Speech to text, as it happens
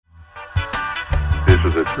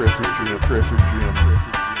This is a traffic jam. It's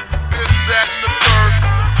that in the third.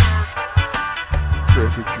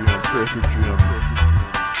 Traffic jam.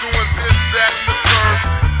 Doing this, that, and the third.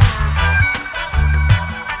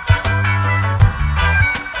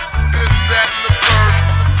 This, that, and the third.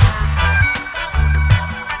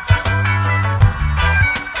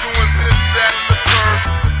 Doing this, that, and the third.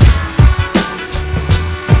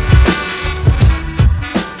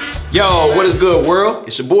 Yo, what is good, world?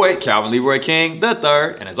 It's your boy, Calvin Leroy King the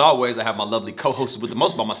third. And as always, I have my lovely co-host with the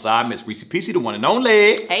most by my side, Miss Rici Pieci, the one and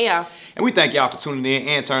only. Hey, y'all. And we thank y'all for tuning in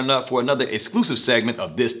and turning up for another exclusive segment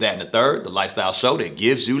of This, That, and the Third, the lifestyle show that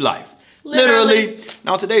gives you life. Literally.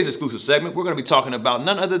 Now, in today's exclusive segment, we're going to be talking about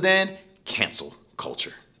none other than cancel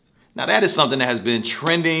culture. Now, that is something that has been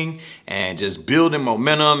trending and just building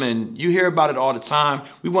momentum, and you hear about it all the time.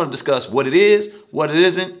 We want to discuss what it is, what it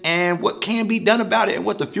isn't, and what can be done about it, and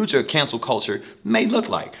what the future of cancel culture may look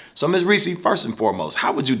like. So, Ms. Rici, first and foremost,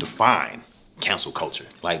 how would you define cancel culture?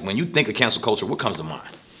 Like, when you think of cancel culture, what comes to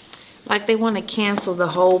mind? Like they want to cancel the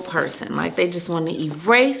whole person. Like they just want to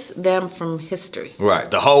erase them from history. Right,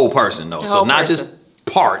 the whole person, though. So not just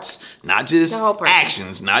parts, not just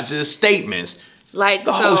actions, not just statements. Like,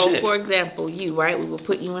 the whole so, shit. For example, you, right? We will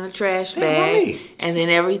put you in a trash bag. And then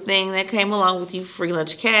everything that came along with you, Free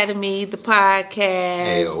Lunch Academy, the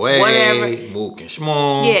podcast, AOA, whatever. Mook and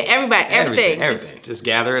Shmoon. Yeah, everybody, everything. Just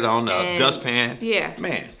gather it on the dustpan. Yeah.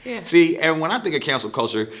 Man. Yeah. See, and when I think of cancel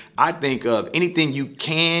culture, I think of anything you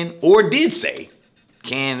can or did say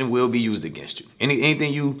can and will be used against you.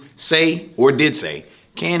 Anything you say or did say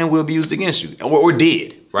can and will be used against you, or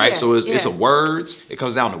did. Right? Yeah, So it's a words. It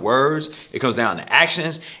comes down to words. It comes down to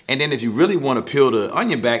actions. And then if you really want to peel the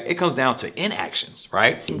onion back, it comes down to inactions,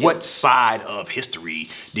 right? Yeah. What side of history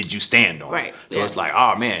did you stand on? Right. So it's like,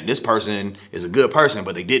 oh man, this person is a good person,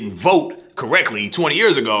 but they didn't vote correctly 20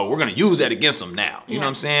 years ago. We're going to use that against them now. You know what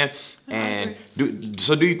I'm saying? And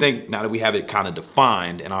do you think, now that we have it kind of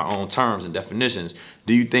defined in our own terms and definitions,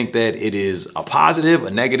 do you think that it is a positive, a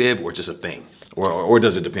negative, or just a thing? Or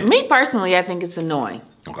does it depend? Me personally, I think it's annoying.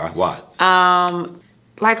 Okay, why?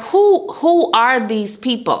 Like who are these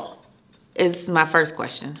people? Is my first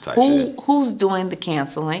question. Who's doing the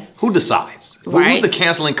canceling? Who decides? Right? Who's the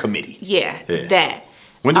canceling committee? Yeah, that.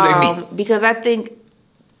 When do they meet? Because I think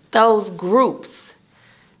those groups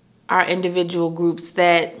are individual groups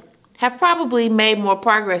that have probably made more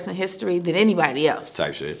progress in history than anybody else.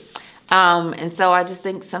 Type shit. And so I just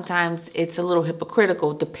think sometimes it's a little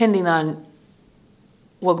hypocritical depending on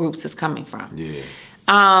what groups it's coming from. Yeah.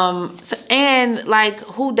 And like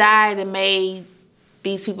who died and made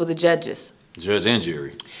these people the judges? Judge and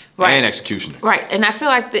jury. Right. And executioner. Right. And I feel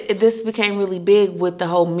like this became really big with the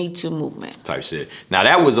whole Me Too movement. Type shit. Now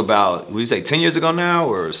that was about, would you say 10 years ago now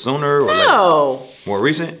or sooner? Or No. More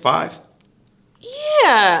recent? 5?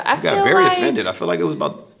 Yeah. I got very offended. I feel like it was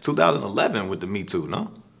about 2011 with the Me Too,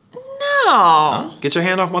 no? No. Huh? Get your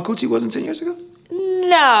hand off my coochie wasn't 10 years ago?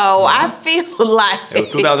 No, I feel like it was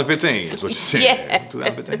 2015 is what you said. Yeah.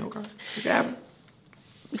 2015, okay. It happened.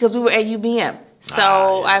 Because we were at UBM.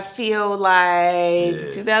 So I feel like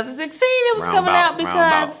 2016 it was coming out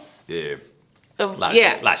because lot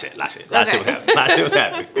shit was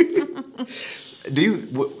happening.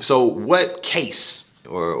 So what case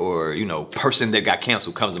or person that got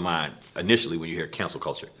canceled comes to mind initially when you hear cancel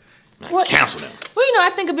culture? Cancel them. Well, I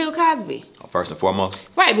think of Bill Cosby. First and foremost.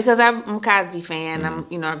 Right, because I'm a Cosby fan. I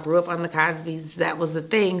grew up on the Cosbys. That was the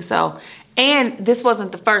thing. So, and this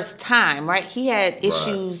wasn't the first time, right? He had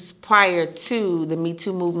issues prior to the Me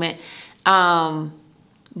Too movement,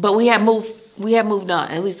 but we had moved on.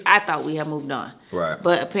 At least I thought we had moved on. Right.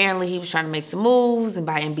 But apparently he was trying to make some moves and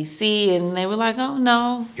buy NBC, and they were like, "Oh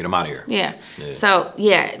no, get him out of here." Yeah. So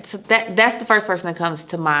that's the first person that comes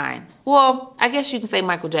to mind. Well, I guess you can say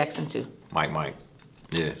Michael Jackson too. Mike.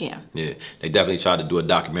 Yeah. They definitely tried to do a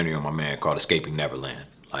documentary on my man called Escaping Neverland.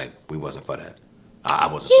 Like, we wasn't for that. I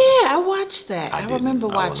wasn't for that. I watched that. I remember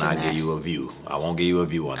watching that. I will not give you a view. I won't give you a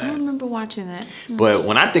view on that. I remember watching that. But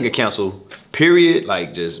when I think of cancel, period,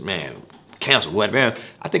 like just, man, cancel, what, man,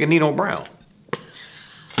 I think of Nino Brown.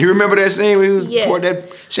 You remember that scene where he was poured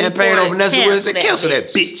that champagne over Vanessa and said, cancel that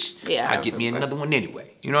bitch. Yeah. I'll get me another one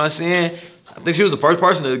anyway. You know what I'm saying? I think she was the first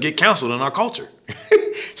person to get canceled in our culture.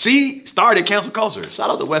 She started cancel culture. Shout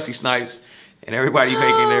out to Wesley Snipes and everybody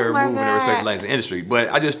making their move in their respective lanes in the industry. But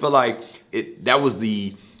I just feel like that was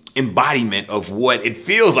the embodiment of what it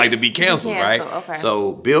feels like to be canceled, right? Okay.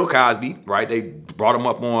 So Bill Cosby, right? They brought him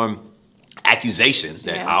up on accusations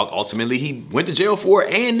that ultimately he went to jail for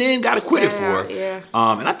and then got acquitted for. Yeah.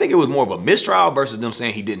 And I think it was more of a mistrial versus them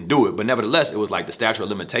saying he didn't do it. But nevertheless, it was like the statute of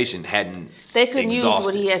limitation hadn't They couldn't exhausted. use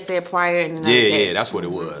what he had said prior in another case. Yeah, that's what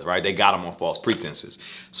it was, right? They got him on false pretenses.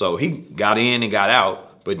 So he got in and got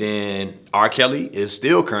out, but then R. Kelly is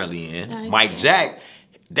still currently in. No, Mike Jack,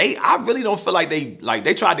 I really don't feel like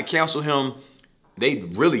they tried to cancel him. They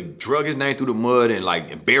really drug his name through the mud and like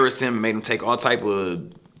embarrassed him and made him take all type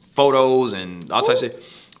of photos and all types of shit.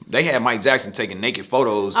 They had Mike Jackson taking naked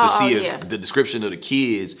photos to see if the description of the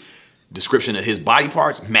kids, description of his body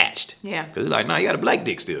parts matched. Yeah. Because he's like, nah, he got a black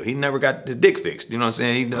dick still. He never got his dick fixed. You know what I'm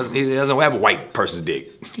saying? He doesn't have a white person's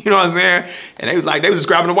dick. You know what I'm saying? And they was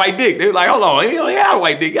describing a white dick. They was like, hold on, he only had a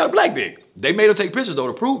white dick, he got a black dick. They made him take pictures though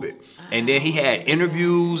to prove it. And then he had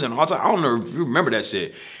interviews and all time. I don't know if you remember that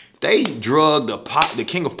shit. They drugged the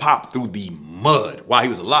king of pop through the mud while he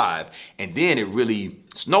was alive, and then it really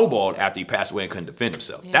snowballed after he passed away and couldn't defend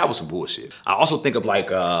himself. Yeah. That was some bullshit. I also think of like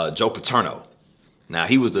Joe Paterno. Now,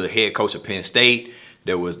 he was the head coach of Penn State.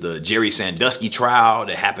 There was the Jerry Sandusky trial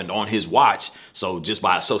that happened on his watch. So just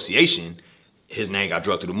by association, his name got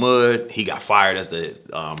drugged through the mud. He got fired as the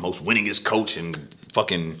most winningest coach in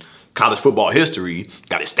fucking college football history,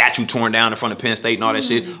 got his statue torn down in front of Penn State and all that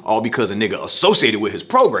shit, all because a nigga associated with his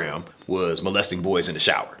program was molesting boys in the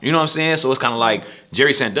shower. You know what I'm saying? So it's kind of like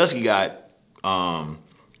Jerry Sandusky got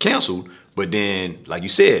canceled, but then, like you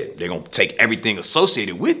said, they're going to take everything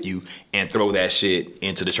associated with you and throw that shit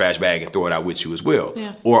into the trash bag and throw it out with you as well.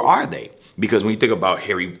 Yeah. Or are they? Because when you think about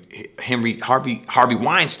Harvey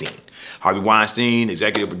Weinstein,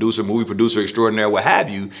 executive producer, movie producer extraordinaire, what have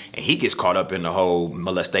you, and he gets caught up in the whole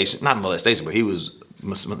not molestation, but he was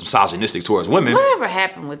misogynistic towards women. Whatever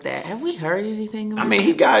happened with that? Have we heard anything about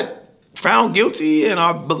he got found guilty and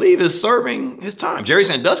I believe is serving his time. Jerry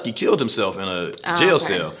Sandusky killed himself in a jail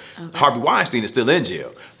cell. Okay. Harvey Weinstein is still in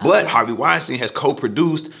jail. But Harvey Weinstein has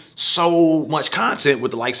co-produced so much content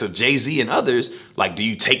with the likes of Jay-Z and others. Like, do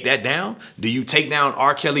you take that down? Do you take down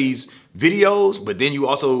R. Kelly's videos, but then you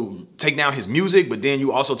also take down his music, but then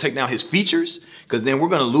you also take down his features? Because then we're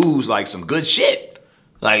going to lose like some good shit.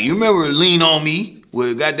 Like, you remember Lean On Me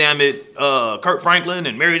with goddamn it, Kirk Franklin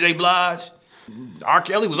and Mary J. Blige? R.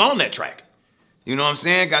 Kelly was on that track. You know what I'm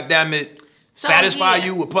saying? Goddamn it, Satisfy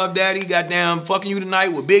You with Puff Daddy. Goddamn Fucking You Tonight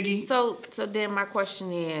with Biggie. So then my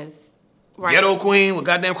question is, right, Ghetto Queen with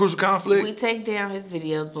goddamn Crucial Conflict. We take down his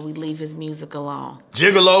videos, but we leave his music alone.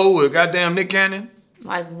 Gigolo with goddamn Nick Cannon.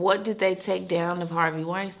 Like, what did they take down of Harvey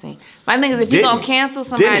Weinstein? My thing is, if you're going to cancel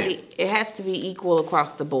somebody, it has to be equal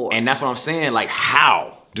across the board. And that's what I'm saying. Like,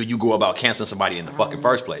 how do you go about canceling somebody in the fucking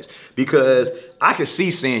first place? Because I could see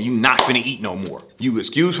saying you not finna eat no more. You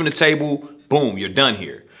excused from the table, boom, you're done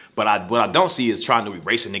here. But what I don't see is trying to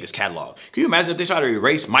erase a nigga's catalog. Can you imagine if they try to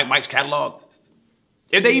erase Mike's catalog?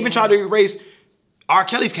 If they even try to erase R.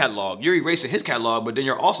 Kelly's catalog, you're erasing his catalog, but then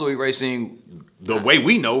you're also erasing the way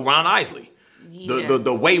we know Ron Isley. Yeah.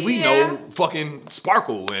 The way we know fucking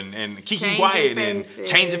Sparkle and Kiki Wyatt and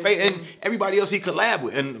Changing Face and everybody else he collabed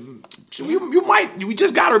with. And we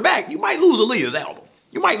just got her back. You might lose Aaliyah's album.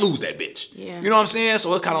 You might lose that bitch. Yeah. You know what I'm saying?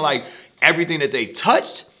 So it's kind of like everything that they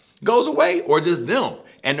touched goes away, or just them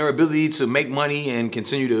and their ability to make money and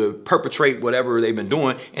continue to perpetrate whatever they've been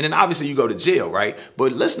doing. And then obviously you go to jail, right?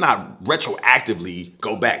 But let's not retroactively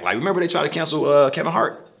go back. Like, remember they tried to cancel Kevin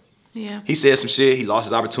Hart? Yeah. He said some shit. He lost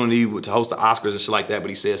his opportunity to host the Oscars and shit like that. But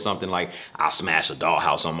he said something like, I'll smash a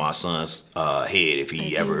dollhouse on my son's head if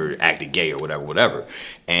he ever acted gay or whatever.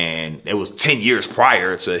 And it was 10 years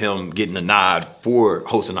prior to him getting the nod for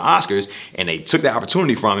hosting the Oscars. And they took that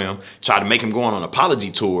opportunity from him, tried to make him go on an apology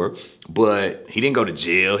tour. But he didn't go to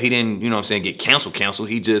jail. He didn't, get canceled.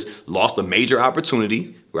 He just lost a major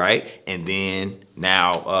opportunity, right? And then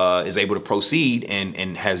now is able to proceed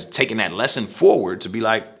and has taken that lesson forward to be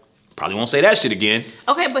like, probably won't say that shit again.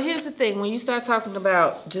 Okay, but here's the thing. When you start talking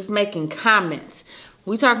about just making comments,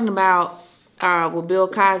 we talking about with Bill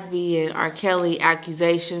Cosby and R. Kelly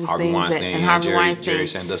accusations, Harvey Weinstein, Jerry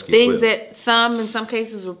Sandusky things clip. that some, in some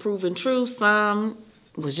cases, were proven true. Some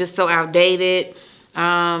was just so outdated.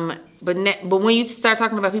 But when you start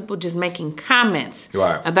talking about people just making comments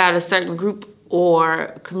about a certain group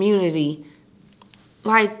or community,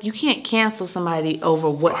 like, you can't cancel somebody over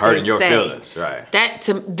what hurting they your say. Feelings, right? That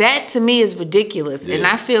to me is ridiculous, and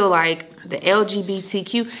I feel like the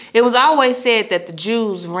LGBTQ. It was always said that the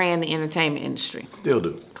Jews ran the entertainment industry. Still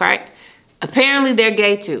do. Correct. Apparently, they're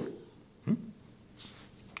gay too.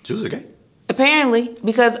 Jews are gay. Apparently,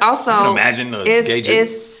 because also I can imagine a gay Jew.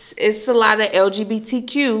 it's a lot of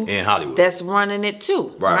LGBTQ in Hollywood that's running it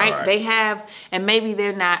too, right? Right. They have, and maybe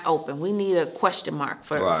they're not open. We need a question mark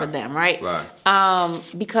for them, right? Right.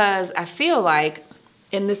 Because I feel like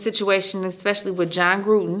in this situation, especially with John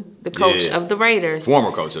Gruden, the coach of the Raiders,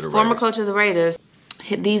 former coach of the Raiders,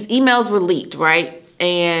 these emails were leaked, right?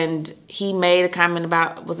 And he made a comment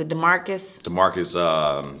about, was it DeMarcus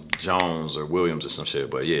Jones or Williams or some shit,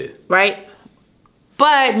 but yeah. Right?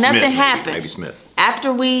 But Smith, nothing happened. Maybe Smith.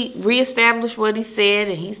 After we reestablished what he said,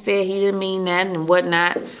 and he said he didn't mean that and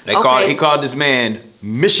whatnot. He called this man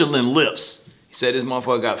Michelin lips. He said this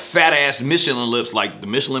motherfucker got fat ass Michelin lips like the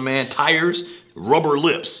Michelin Man tires, rubber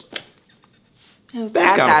lips.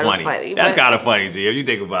 That's kind of funny. That's kind of funny, Z. If you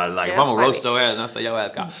think about it, like if I'm a roast your ass and I say your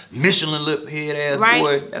ass got Michelin lip head ass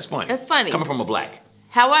boy, that's funny. That's funny. Coming from a black.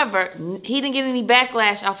 However, he didn't get any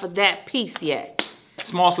backlash off of that piece yet.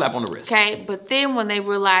 Small slap on the wrist. Okay, but then when they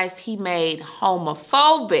realized he made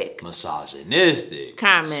homophobic, misogynistic,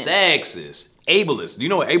 comments, sexist, ableist. Do you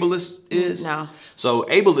know what ableist is? No. So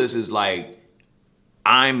ableist is like,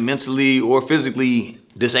 I'm mentally or physically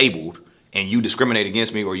disabled and you discriminate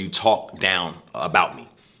against me or you talk down about me.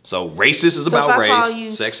 So racist is about race,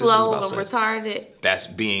 sexist slow is about and sex. Retarded. That's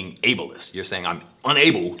being ableist. You're saying I'm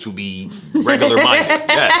unable to be regular minded.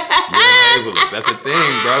 Yes, you're ableist. That's a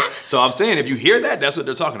thing, bro. So I'm saying if you hear that, that's what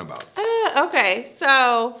they're talking about. Okay,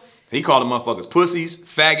 so he called them motherfuckers pussies,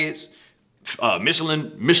 faggots,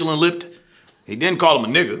 Michelin lipped. He didn't call them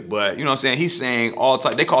a nigga, but you know what I'm saying? He's saying all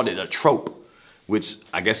type. They called it a trope, which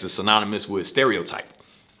I guess is synonymous with stereotype.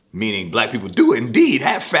 Meaning black people do indeed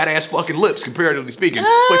have fat ass fucking lips, comparatively speaking,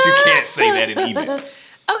 but you can't say that in emails.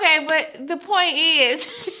 Okay, but the point is,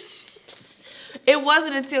 it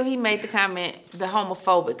wasn't until he made the comment, the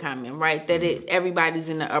homophobic comment, right, that everybody's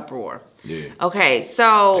in the uproar. Yeah. Okay,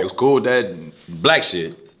 so it was cool with that black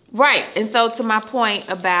shit. Right, and so to my point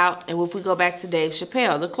about, and if we go back to Dave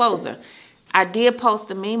Chapelle, the closer, I did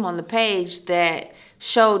post a meme on the page that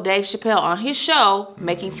showed Dave Chapelle on his show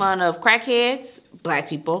making fun of crackheads, black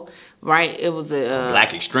people, right? It was a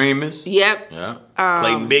black extremists. Yep. Yeah.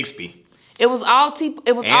 Clayton Bigsby. It was all pimps.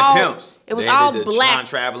 It was all black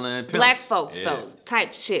traveling pimps. Black folks though,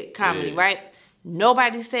 type shit comedy, right?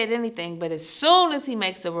 Nobody said anything, but as soon as he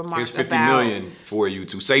makes a remark, here's $50 million for you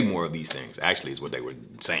to say more of these things. Actually, is what they were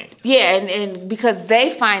saying. Yeah, and because they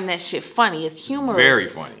find that shit funny, it's humorous. Very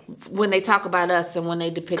funny when they talk about us and when they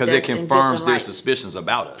depict us because it confirms their lights. suspicions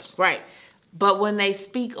about us. Right, but when they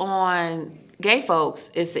speak on gay folks,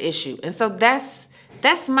 it's the issue, and so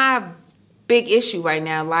that's my big issue right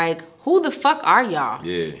now. Like, who the fuck are y'all?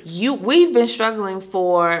 Yeah, we've been struggling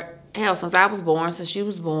for. Hell, since I was born, since you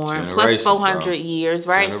was born, plus 400 years,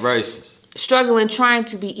 right? Generations. Struggling, trying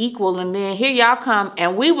to be equal, and then here y'all come,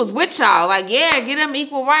 and we was with y'all, like, yeah, get them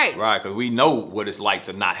equal rights. Right, because we know what it's like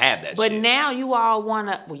to not have that but shit. But now you all want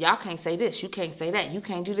to, well, y'all can't say this, you can't say that, you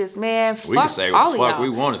can't do this, man, we can say what the fuck we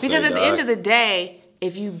want to say, because at the end of the day,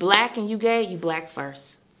 if you black and you gay, you black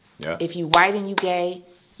first. Yeah. If you white and you gay,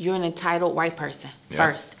 you're an entitled white person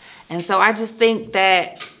first. And so I just think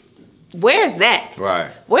that, where's that?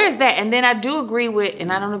 Right. Where's that? And then I do agree with,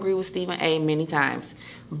 and I don't agree with Stephen A. many times,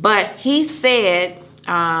 but he said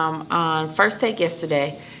on First Take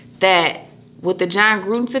yesterday that with the John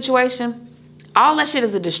Gruden situation, all that shit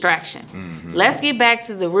is a distraction. Mm-hmm. Let's get back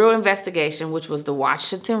to the real investigation, which was the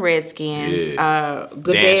Washington Redskins, Goodell.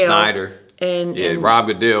 Dan Snyder. And Rob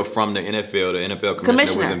Goodell from the NFL, the NFL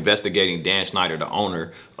commissioner, was investigating Dan Snyder, the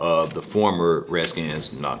owner of the former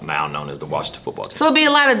Redskins, now known as the Washington football team. So it'd be a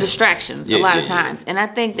lot of distractions, a lot of times. And I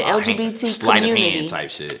think the LGBT community, type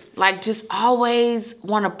shit, like, just always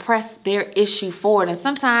want to press their issue forward. And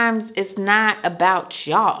sometimes it's not about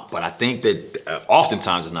y'all. But I think that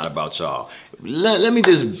oftentimes it's not about y'all. Let me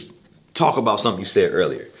just talk about something you said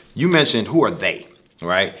earlier. You mentioned, who are they,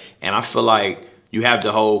 right? And I feel like you have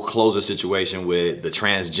the whole closer situation with the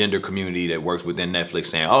transgender community that works within Netflix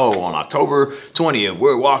saying, oh, on October 20th,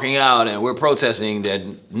 we're walking out and we're protesting that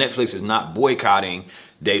Netflix is not boycotting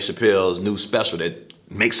Dave Chappelle's new special that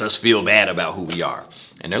makes us feel bad about who we are.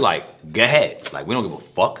 And they're like, go ahead. Like, we don't give a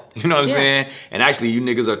fuck. You know what I'm saying? And actually, you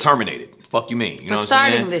niggas are terminated. Fuck you mean? You know what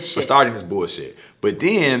I'm saying? For starting this bullshit. But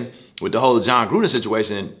then, with the whole John Gruden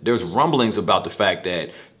situation, there's rumblings about the fact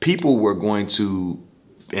that people were going to,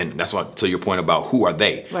 and that's why, to your point about who are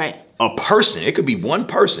they? Right. A person, it could be one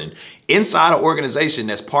person inside an organization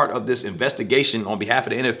that's part of this investigation on behalf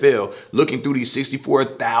of the NFL, looking through these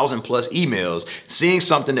 64,000 plus emails, seeing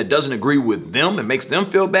something that doesn't agree with them and makes them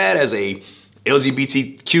feel bad as a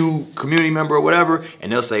LGBTQ community member or whatever,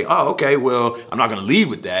 and they'll say, oh, okay, well, I'm not gonna lead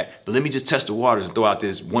with that, but let me just test the waters and throw out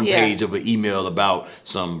this one page of an email about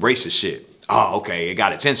some racist shit. oh, okay, it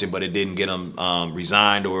got attention, but it didn't get him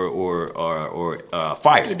resigned or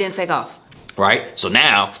fired. It didn't take off. Right? So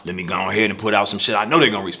now, let me go ahead and put out some shit I know they're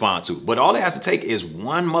going to respond to. But all it has to take is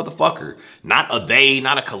one motherfucker. Not a they,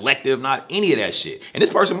 not a collective, not any of that shit. And this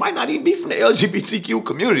person might not even be from the LGBTQ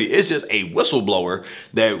community. It's just a whistleblower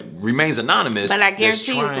that remains anonymous. But I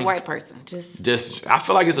guarantee you it's a white person. Just I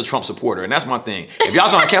feel like it's a Trump supporter. And that's my thing. If y'all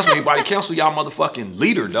trying to cancel anybody, cancel y'all motherfucking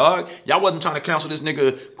leader, dog. Y'all wasn't trying to cancel this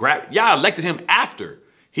nigga. Y'all elected him after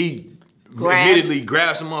he... admittedly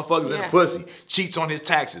grabs some motherfuckers in the pussy, cheats on his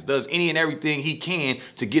taxes, does any and everything he can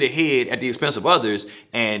to get ahead at the expense of others,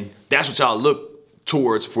 and that's what y'all look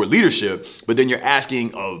towards for leadership. But then you're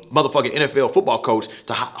asking a motherfucking NFL football coach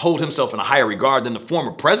to hold himself in a higher regard than the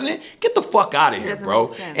former president? Get the fuck out of here,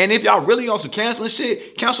 bro. And if y'all really on some canceling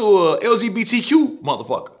shit, cancel a LGBTQ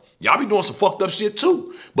motherfucker. Y'all be doing some fucked up shit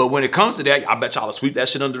too. But when it comes to that, I bet y'all will sweep that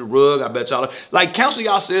shit under the rug. I bet y'all like cancel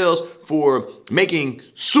yourselves for making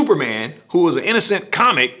Superman, who was an innocent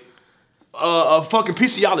comic, a fucking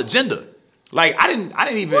piece of y'all agenda. Like I didn't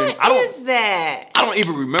even. What is that? I don't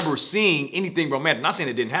even remember seeing anything romantic. Not saying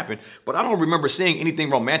it didn't happen, but I don't remember seeing anything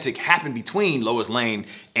romantic happen between Lois Lane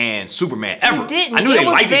and Superman ever. It didn't. I knew they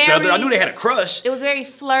liked each other. I knew they had a crush. It was very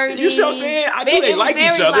flirty. You see what I'm saying? I knew they liked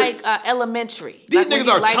each other. Like elementary. These niggas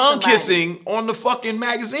are tongue kissing on the fucking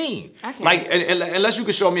magazine. Like unless you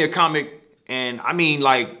can show me a comic, and I mean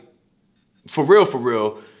like for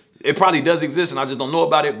real. It probably does exist, and I just don't know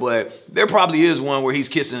about it. But there probably is one where he's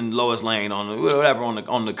kissing Lois Lane on whatever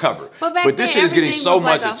on the cover. But this shit is getting so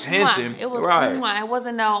much attention. It was right. It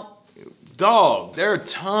wasn't no. Dog, they're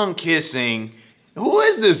tongue kissing. Who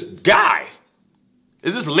is this guy?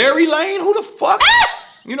 Is this Larry Lane? Who the fuck?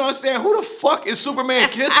 You know what I'm saying? Who the fuck is Superman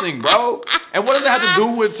kissing, bro? And what does that have to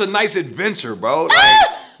do with tonight's adventure, bro? Like,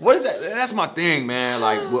 what is that? That's my thing, man.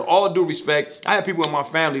 Like, with all due respect, I have people in my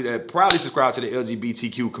family that proudly subscribe to the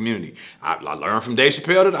LGBTQ community. I learned from Dave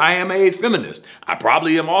Chapelle that I am a feminist. I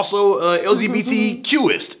probably am also a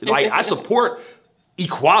LGBTQist. Like, I support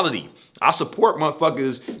equality. I support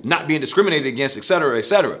motherfuckers not being discriminated against, et cetera, et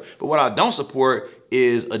cetera. But what I don't support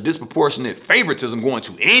is a disproportionate favoritism going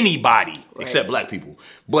to anybody except black people.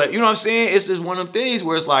 But you know what I'm saying? It's just one of them things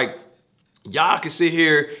where it's like, y'all can sit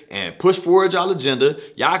here and push forward y'all agenda.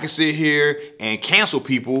 Y'all can sit here and cancel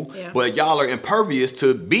people, but y'all are impervious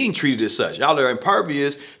to being treated as such. Y'all are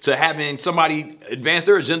impervious to having somebody advance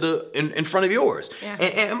their agenda in front of yours.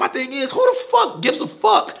 And my thing is, who the fuck gives a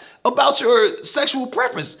fuck about your sexual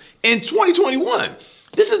preference in 2021?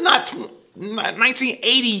 This is not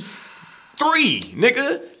 1983,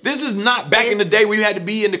 nigga. This is not back in the day where you had to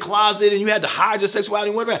be in the closet and you had to hide your sexuality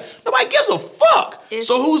and whatever. Nobody gives a fuck.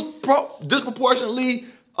 So who's disproportionately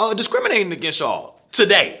discriminating against y'all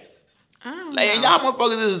today? Like, y'all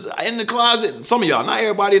motherfuckers is in the closet. Some of y'all, not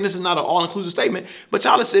everybody, and this is not an all-inclusive statement, but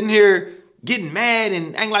y'all are sitting here getting mad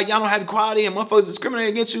and acting like y'all don't have equality and motherfuckers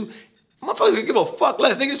discriminating against you. Motherfuckers give a fuck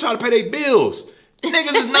less. Niggas trying to pay their bills.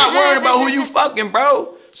 Niggas is not worried about who you fucking,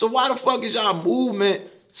 bro. So why the fuck is y'all movement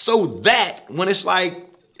so that when it's like,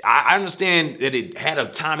 I understand that it had a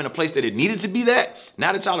time and a place that it needed to be that.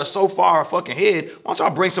 Now that y'all are so far fucking ahead, why don't y'all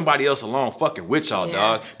bring somebody else along fucking with y'all,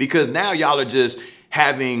 dog? Because now y'all are just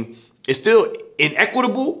having, it's still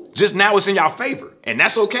inequitable, just now it's in y'all favor. And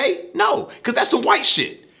that's okay? No, because that's some white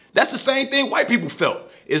shit. That's the same thing white people felt.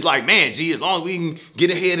 It's like, man, gee, as long as we can get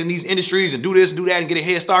ahead in these industries and do this, do that, and get a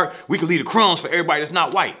head start, we can leave the crumbs for everybody that's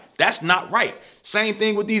not white. That's not right. Same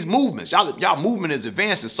thing with these movements. Y'all movement is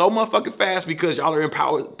advancing so motherfucking fast because y'all are in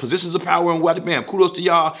power, positions of power and what, man, kudos to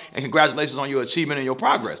y'all and congratulations on your achievement and your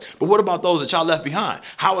progress. But what about those that y'all left behind?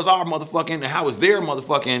 How is our motherfucking and how is their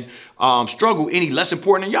motherfucking struggle any less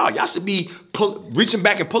important than y'all? Y'all should be reaching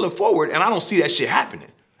back and pulling forward, and I don't see that shit happening.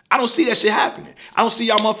 I don't see that shit happening. I don't see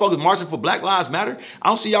y'all motherfuckers marching for Black Lives Matter. I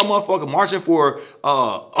don't see y'all motherfuckers marching for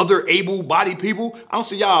other able-bodied people. I don't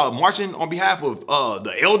see y'all marching on behalf of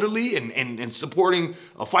the elderly and supporting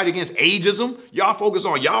a fight against ageism. Y'all focus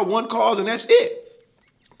on y'all one cause and that's it.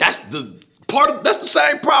 That's the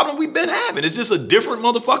same problem we've been having. It's just a different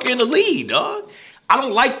motherfucker in the lead, dog. I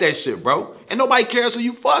don't like that shit, bro. And nobody cares who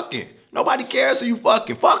you fucking. Nobody cares who you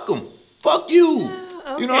fucking. Fuck them. Fuck you.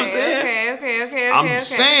 Okay, you know what I'm saying? Okay. I'm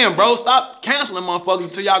saying, bro, stop canceling motherfuckers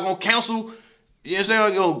until y'all gonna cancel. You know what I'm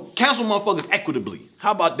saying? Y'all gonna cancel motherfuckers equitably. How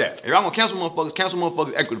about that? If y'all gonna cancel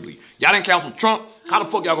motherfuckers equitably. Y'all didn't cancel Trump. How the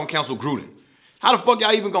fuck y'all gonna cancel Gruden? How the fuck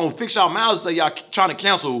y'all even gonna fix y'all mouths and say y'all trying to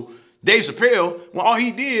cancel Dave Chapelle when all he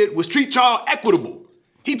did was treat y'all equitable?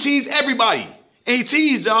 He teased everybody. And he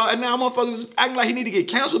teased y'all, and now motherfuckers acting like he need to get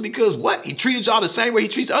canceled because what? He treated y'all the same way he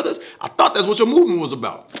treats others? I thought that's what your movement was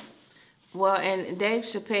about. Well, in Dave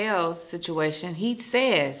Chappelle's situation, he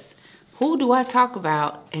says Who do I talk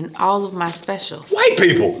about in all of my specials? White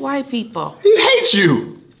people. White people. He hates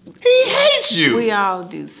you. He hates you. We all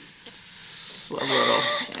do a little.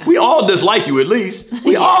 Yeah. We all dislike you, at least.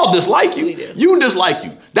 We all dislike you. We do. You dislike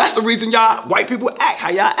you. That's the reason y'all white people act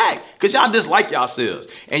how y'all act. Because y'all dislike yourselves.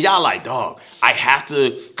 And y'all like, dog, I have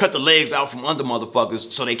to cut the legs out from under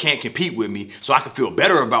motherfuckers so they can't compete with me so I can feel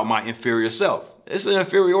better about my inferior self. It's an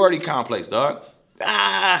inferiority complex, dog.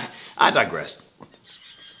 I digress.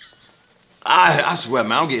 I swear,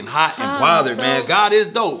 man, I'm getting hot and bothered, man. God is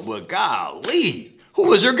dope, but golly,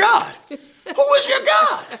 who is your God? Who is your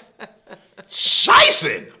God?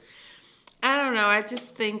 Scheisse. I don't know. I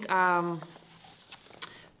just think I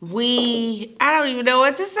don't even know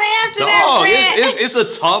what to say after that. It's a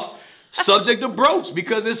tough subject to broach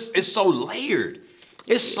because it's so layered.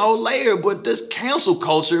 It's so layered, but this cancel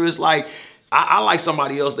culture is like, I like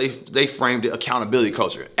somebody else, they framed it accountability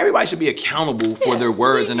culture. Everybody should be accountable for their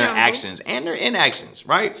words and their actions and their inactions,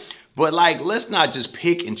 right? But like, let's not just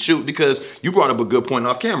pick and shoot, because you brought up a good point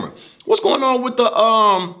off camera. What's going on with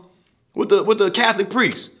the Catholic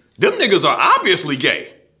priests? Them niggas are obviously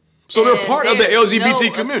gay. So they're part of the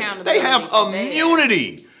LGBT community. They have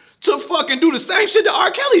immunity to fucking do the same shit that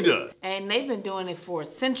R. Kelly does. And they've been doing it for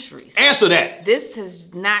centuries. Answer that. This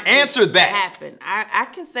has not happened. I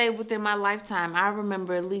can say within my lifetime, I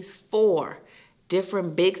remember at least 4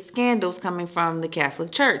 different big scandals coming from the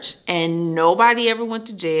Catholic Church. And nobody ever went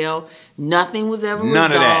to jail. Nothing was ever resolved.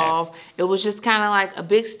 None of that. It was just kind of like a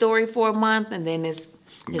big story for a month, and then it's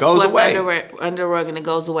goes away under rug, and it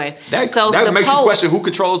goes away. That makes you question who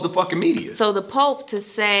controls the fucking media. So the Pope, to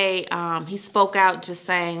say he spoke out, just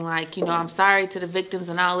saying like, I'm sorry to the victims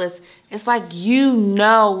and all this. It's like,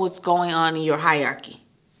 what's going on in your hierarchy.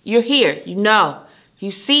 You're here.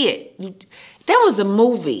 You see it. There was a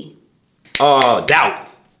movie. Doubt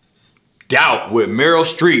with Meryl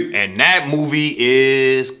Streep, and that movie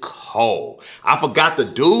is cold. I forgot the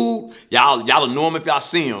dude. Y'all know him if y'all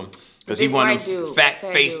see him. Because he one of them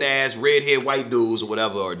fat-faced ass, redhead white dudes or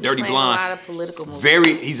whatever, or dirty blonde. A lot of political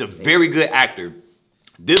movies. He's a very good actor.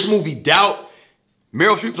 This movie, Doubt,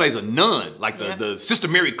 Meryl Streep plays a nun, like the Sister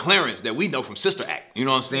Mary Clarence that we know from Sister Act. You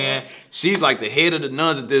know what I'm saying? Yeah. She's like the head of the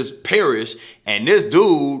nuns at this parish, and this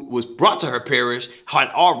dude was brought to her parish, had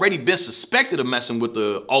already been suspected of messing with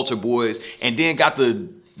the altar boys, and then got the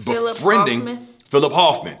befriending Philip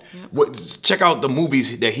Hoffman. Yep. Check out the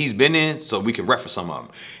movies that he's been in so we can reference some of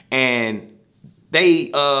them. And they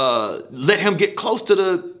let him get close to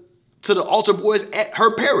the altar boys at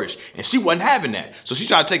her parish, and she wasn't having that. So she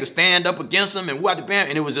tried to take a stand up against him and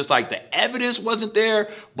and it was just like the evidence wasn't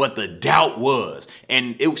there, but the doubt was.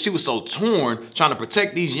 And she was so torn trying to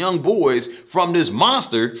protect these young boys from this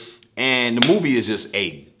monster, and the movie is just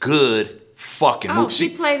a good fucking movie. She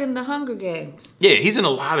played in the Hunger Games. Yeah, he's in a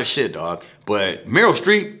lot of shit, dog. But Meryl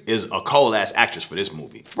Streep is a cold ass actress for this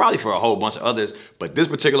movie. Probably for a whole bunch of others, but this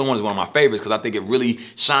particular one is one of my favorites because I think it really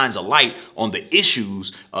shines a light on the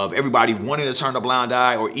issues of everybody wanting to turn a blind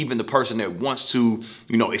eye, or even the person that wants to,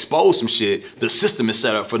 expose some shit. The system is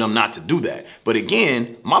set up for them not to do that. But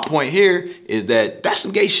again, my point here is that that's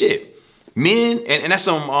some gay shit. Men, and that's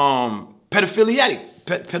some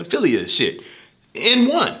pedophilia shit in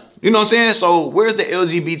one. You know what I'm saying? So where's the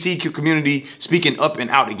LGBTQ community speaking up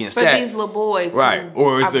and out against that? For these little boys, right?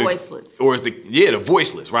 Or is the voiceless? Or is the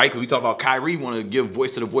voiceless, right? Because we talk about Kyrie want to give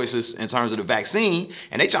voice to the voiceless in terms of the vaccine,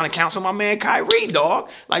 and they trying to counsel my man Kyrie,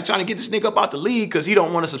 dog, like trying to get this nigga up out the league because he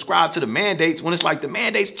don't want to subscribe to the mandates when it's like the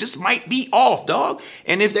mandates just might be off, dog.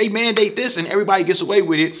 And if they mandate this and everybody gets away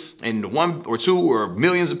with it, and the 1 or 2 or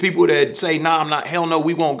millions of people that say nah, I'm not, hell no,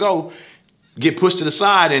 we won't go, get pushed to the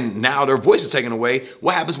side, and now their voice is taken away.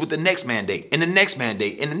 What happens with the next mandate and the next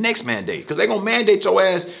mandate and the next mandate? Because they're gonna mandate your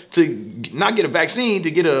ass to not get a vaccine,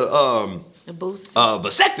 to get a boost,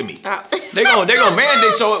 vasectomy. They gonna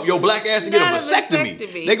mandate your black ass to get a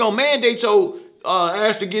vasectomy. They gonna mandate your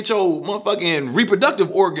ass to get your motherfucking reproductive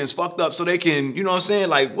organs fucked up so they can, you know what I'm saying?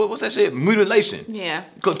 Like, what's that shit? Mutilation. Yeah.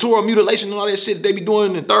 Clitoral mutilation and all that shit that they be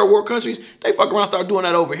doing in third world countries. They fuck around start doing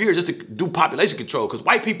that over here just to do population control, because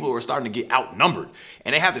white people are starting to get outnumbered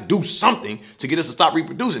and they have to do something to get us to stop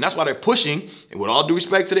reproducing. That's why they're pushing, and with all due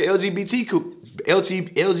respect to the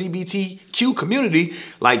LGBTQ community,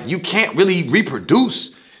 like, you can't really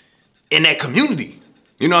reproduce in that community.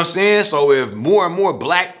 You know what I'm saying? So if more and more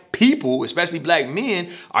black people, especially black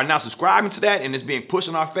men, are not subscribing to that, and it's being pushed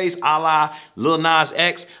in our face, a la Lil Nas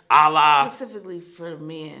X, a la specifically for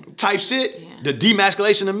men type shit, the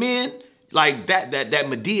demasculation of men, like that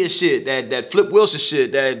Medea shit, that Flip Wilson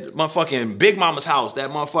shit, that motherfucking Big Mama's House, that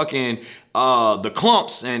motherfucking the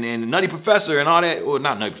Clumps and Nutty Professor and all that, or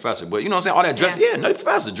not Nutty Professor, but you know what I'm saying, all that dress, Nutty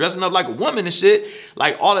Professor, dressing up like a woman and shit,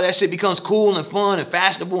 like all of that shit becomes cool and fun and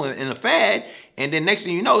fashionable and a fad, and then next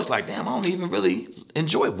thing you know, it's like, damn, I don't even really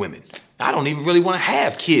enjoy women. I don't even really want to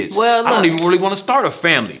have kids. Well, look, I don't even really want to start a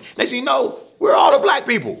family. Next thing you know, we're all the black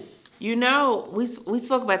people. You know, we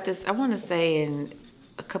spoke about this, I want to say in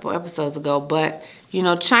a couple episodes ago, but you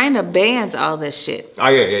know, China bans all this shit. Oh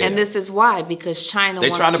yeah. And this is why, because China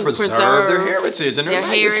wants trying to preserve their heritage and their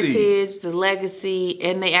legacy. heritage, the legacy,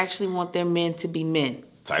 and they actually want their men to be men.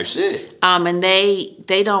 Type shit. And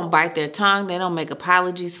they don't bite their tongue. They don't make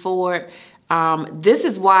apologies for it. This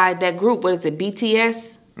is why that group, what is it,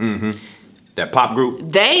 BTS? Mm-hmm. That pop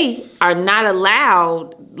group. They are not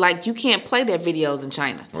allowed, like you can't play their videos in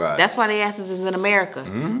China. Right. That's why they asked us is in America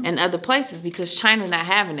and other places, because China's not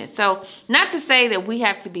having it. So not to say that we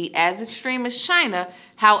have to be as extreme as China.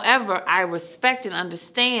 However, I respect and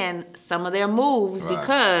understand some of their moves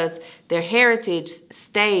because their heritage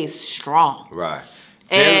stays strong. Right.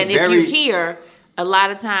 And if you hear, a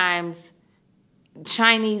lot of times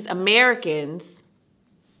Chinese Americans,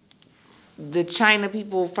 the China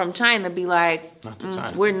people from China be like,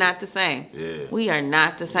 we're not the same. Yeah. We are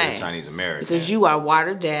not the same. You're Chinese American. Because you are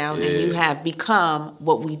watered down and you have become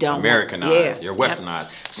what we don't Americanized. want. Yeah. You're westernized.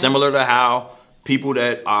 Similar to how people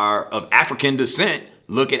that are of African descent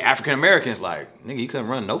look at African Americans like, nigga, you couldn't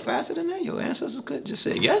run no faster than that? Your ancestors could just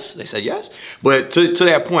say yes. They said yes. But to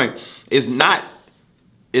that point, it's not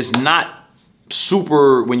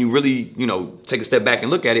super, when you really, you know, take a step back and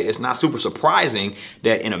look at it, it's not super surprising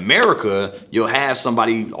that in America, you'll have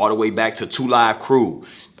somebody all the way back to 2 Live Crew,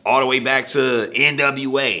 all the way back to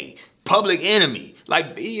NWA, Public Enemy.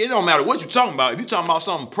 Like, it don't matter what you're talking about. If you're talking about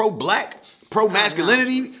something pro-black,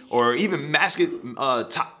 pro-masculinity, or even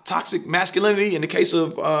toxic masculinity in the case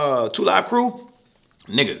of 2 Live Crew,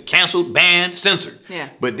 nigga, canceled, banned, censored. Yeah.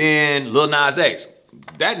 But then Lil Nas X,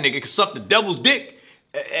 that nigga could suck the devil's dick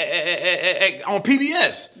on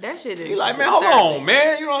PBS. That shit is. He like, man, hold on,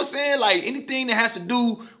 man. You know what I'm saying? Like, anything that has to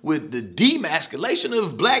do with the demasculation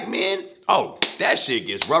of black men, oh, that shit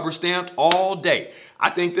gets rubber stamped all day. I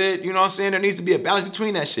think that, you know what I'm saying, there needs to be a balance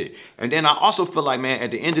between that shit. And then I also feel like, man,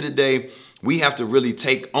 at the end of the day, we have to really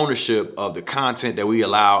take ownership of the content that we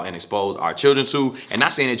allow and expose our children to. And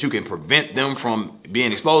not saying that you can prevent them from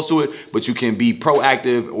being exposed to it, but you can be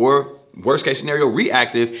proactive or, worst case scenario,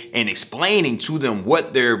 reactive and explaining to them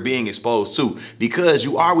what they're being exposed to, because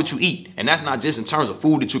you are what you eat. And that's not just in terms of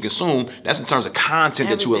food that you consume, that's in terms of content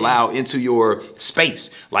that you allow into your space.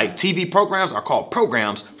 Like, TV programs are called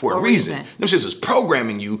programs for a reason. Them shits is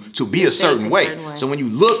programming you to be a certain way. So when you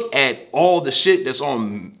look at all the shit that's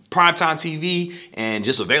on primetime TV and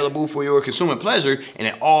just available for your consuming pleasure, and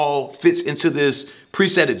it all fits into this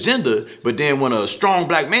preset agenda, but then when a strong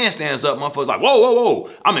black man stands up, motherfuckers like, whoa,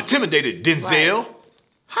 I'm intimidated, Denzel. Right.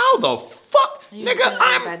 How the fuck? Nigga,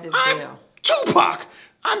 I'm Tupac.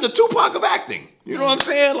 I'm the Tupac of acting. You know what I'm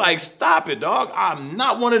saying? Like, stop it, dog. I'm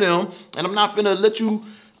not one of them, and I'm not finna let you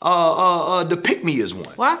depict me as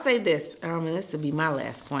one. Well, I'll say this, and this will be my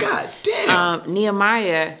last point. God damn.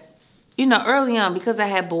 Nehemiah, you know, early on, because I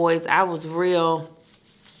had boys, I was real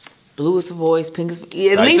blue as a voice, pink as at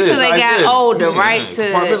least till they got older, right?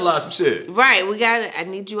 Compartmentalize some shit. Right. I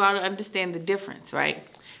need you all to understand the difference, right?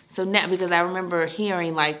 So now, because I remember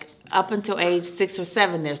hearing, like, up until age 6 or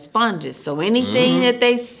 7, they're sponges. So anything that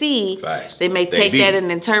they see, they may take that and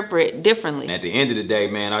interpret differently. And at the end of the day,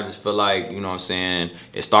 man, I just feel like, you know what I'm saying,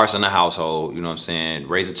 it starts in the household, you know what I'm saying,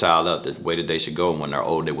 raise a child up the way that they should go, and when they're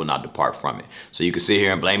old, they will not depart from it. So you can sit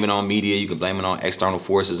here and blame it on media, you can blame it on external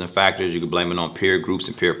forces and factors, you can blame it on peer groups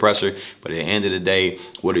and peer pressure, but at the end of the day,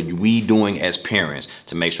 what are we doing as parents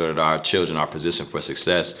to make sure that our children are positioned for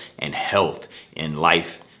success and health in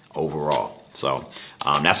life overall? So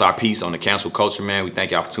that's our piece on the cancel culture, man. We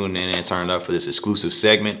thank y'all for tuning in and turning up for this exclusive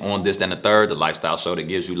segment on This, That, and the Third, the lifestyle show that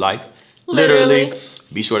gives you life. Literally.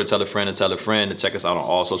 Be sure to tell a friend to check us out on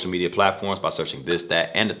all social media platforms by searching This,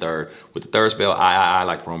 That, and the Third, with the third spell III,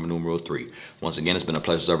 like Roman numeral 3. Once again, it's been a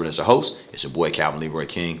pleasure serving as your host. It's your boy, Calvin Leroy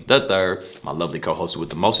King, the third. My lovely co-host with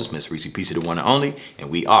the mostest, Miss Rici Pieci, the one and only. And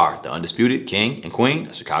we are the Undisputed King and Queen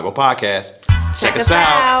of Chicago Podcast. Check us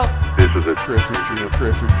out. This is a Traffic Jam.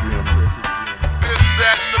 This,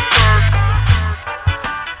 that, and the third.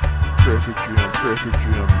 Traffic Jam.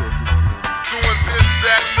 Doing this,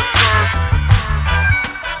 that, and the third.